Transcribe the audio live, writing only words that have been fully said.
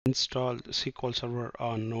install SQL Server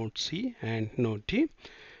on node C and node D.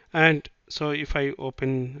 And so if I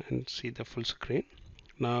open and see the full screen,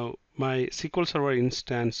 now my SQL Server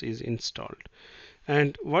instance is installed.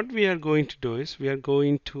 And what we are going to do is we are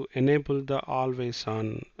going to enable the always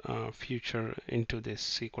on feature into this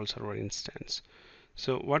SQL Server instance.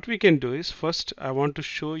 So what we can do is, first I want to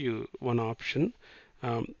show you one option.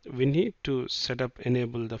 We need to set up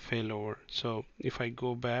enable the failover. So if I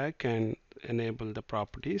go back and enable the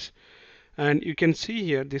properties, and you can see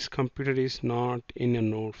here this computer is not in a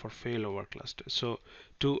node for failover cluster. So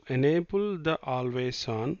to enable the always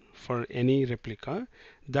on for any replica,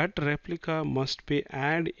 that replica must be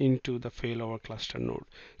added into the failover cluster node.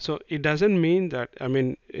 So it doesn't mean that, I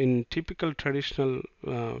mean, in typical traditional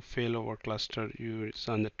failover cluster, you is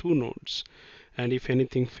on the two nodes, and if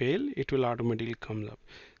anything fail, it will automatically come up.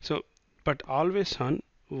 So but always on,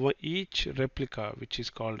 each replica, which is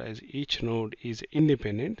called as each node, is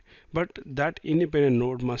independent, but that independent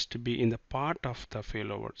node must be in the part of the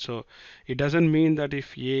failover. So it doesn't mean that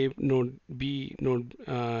if A node B node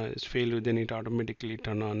is failure, then it automatically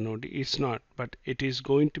turn on node. It's not, but it is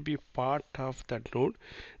going to be part of that node.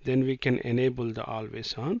 Then we can enable the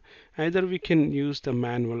always on. Either we can use the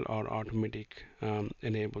manual or automatic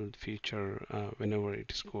enabled feature whenever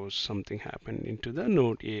it goes something happen into the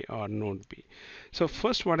node A or node B. So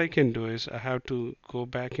first what I can do is I have to go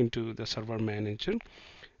back into the server manager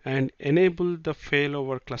and enable the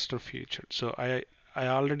failover cluster feature. So I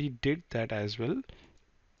already did that as well,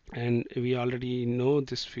 and we already know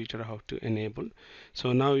this feature how to enable.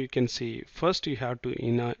 So now you can see first you have to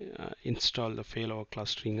install the failover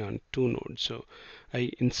clustering on two nodes. So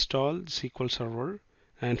I install SQL Server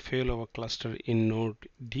and failover cluster in node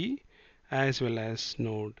D as well as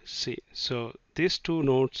node C. So these two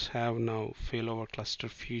nodes have now failover cluster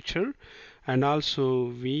feature, and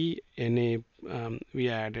also we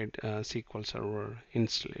added SQL Server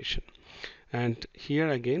installation. And here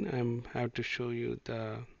again I have to show you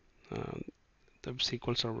the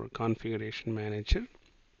SQL Server configuration manager,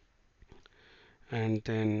 and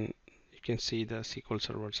then you can see the SQL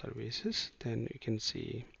Server services. Then you can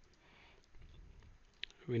see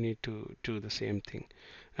we need to do the same thing,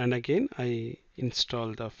 and again I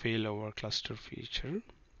install the failover cluster feature.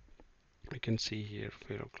 You can see here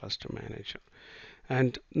failover cluster manager.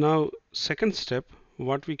 And now second step,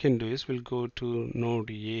 what we can do is we'll go to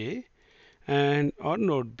node A and or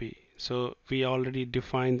node B. So we already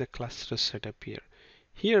defined the cluster setup here.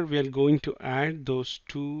 Here we are going to add those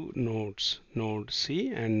two nodes, node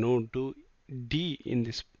C and node D in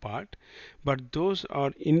this part, but those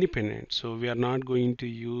are independent. So we are not going to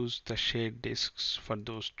use the shared disks for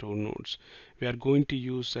those two nodes. We are going to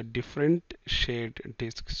use a different shared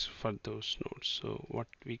disks for those nodes. So what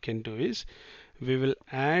we can do is we will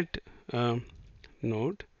add a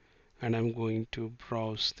node, and I'm going to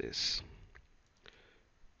browse this.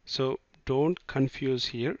 So don't confuse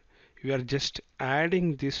here. We are just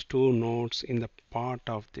adding these two nodes in the part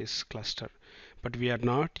of this cluster, but we are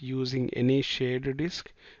not using any shared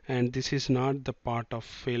disk, and this is not the part of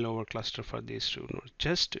failover cluster for these two nodes.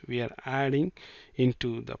 Just we are adding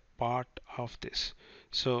into the part of this.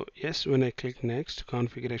 So yes, when I click next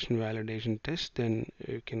configuration validation test, then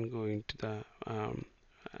you can go into the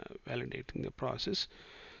validating the process.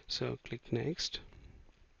 So click next.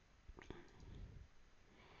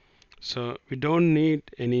 So we don't need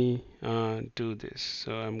any do this.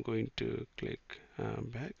 So I'm going to click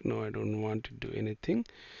back. No, I don't want to do anything,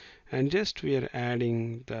 and just we are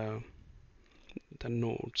adding the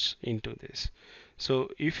nodes into this. So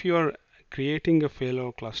if you are creating a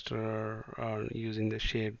failover cluster or using the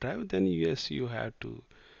shared drive, then yes, you have to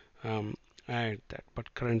add that.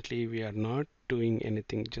 But currently we are not doing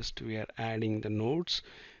anything, just we are adding the nodes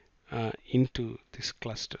into this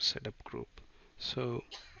cluster setup group. So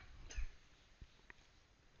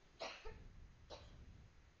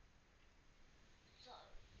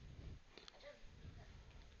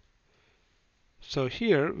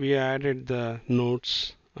here we added the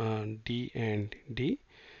nodes D and D,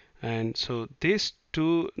 and so these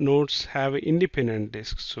two nodes have independent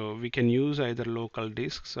disks, so we can use either local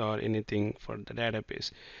disks or anything for the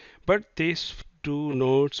database, but these two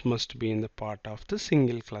nodes must be in the part of the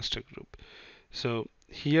single cluster group. So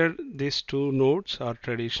here these two nodes are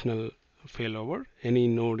traditional failover. Any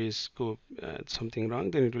node is something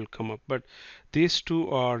wrong, then it will come up, but these two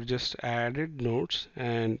are just added nodes,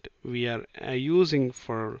 and we are using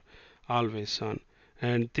for always on.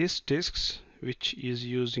 And these disks which is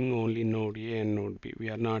using only node A and node B, we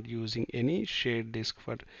are not using any shared disk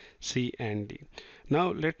for C and D.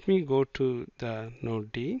 Now let me go to the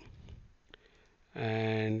node D,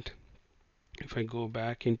 and if I go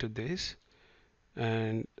back into this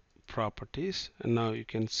and properties, and now you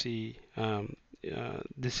can see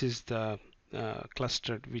this is the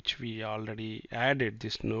cluster which we already added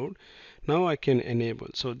this node. Now I can enable.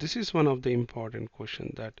 So this is one of the important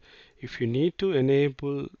question, that if you need to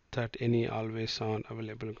enable that any always on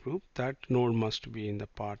available group, that node must be in the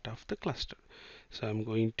part of the cluster. So I'm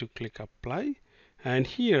going to click apply, and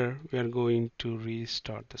here we are going to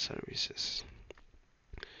restart the services.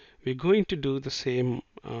 We're going to do the same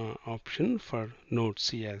option for node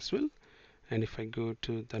C as well. And if I go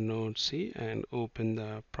to the node C and open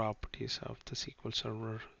the properties of the SQL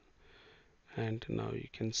Server, and now you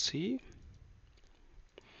can see,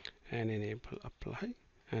 and enable apply,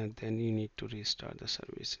 and then you need to restart the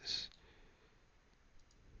services.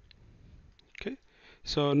 Okay,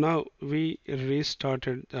 so now we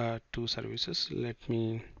restarted two services. Let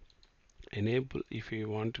me enable. If you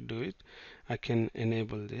want to do it, I can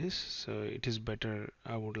enable this. So it is better,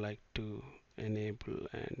 I would like to enable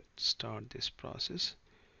and start this process.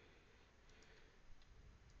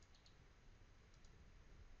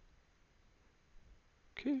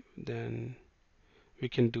 Okay, then we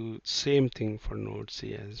can do same thing for node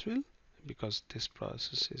C as well, because this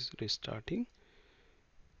process is restarting.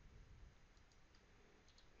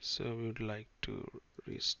 So we would like to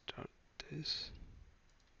restart this.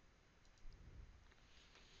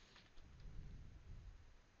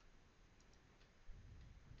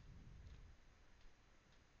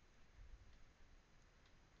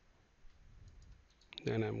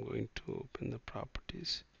 Then I'm going to open the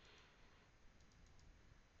properties.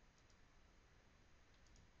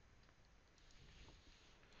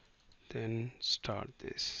 Then start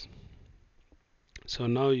this. So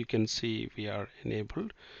now you can see we are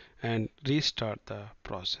enabled, and restart the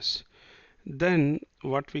process. Then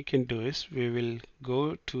what we can do is we will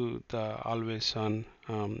go to the always on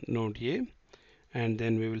node A, and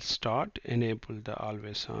then we will start enable the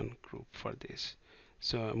always on group for this.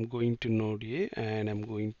 So I'm going to node A, and I'm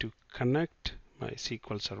going to connect my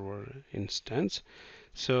SQL Server instance.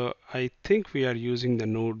 So I think we are using the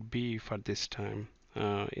node B for this time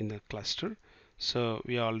in the cluster. So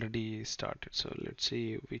we already started. So let's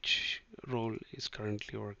see which role is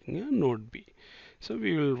currently working on node B. So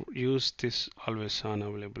we will use this always on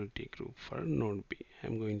availability group for node B.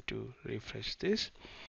 I'm going to refresh this.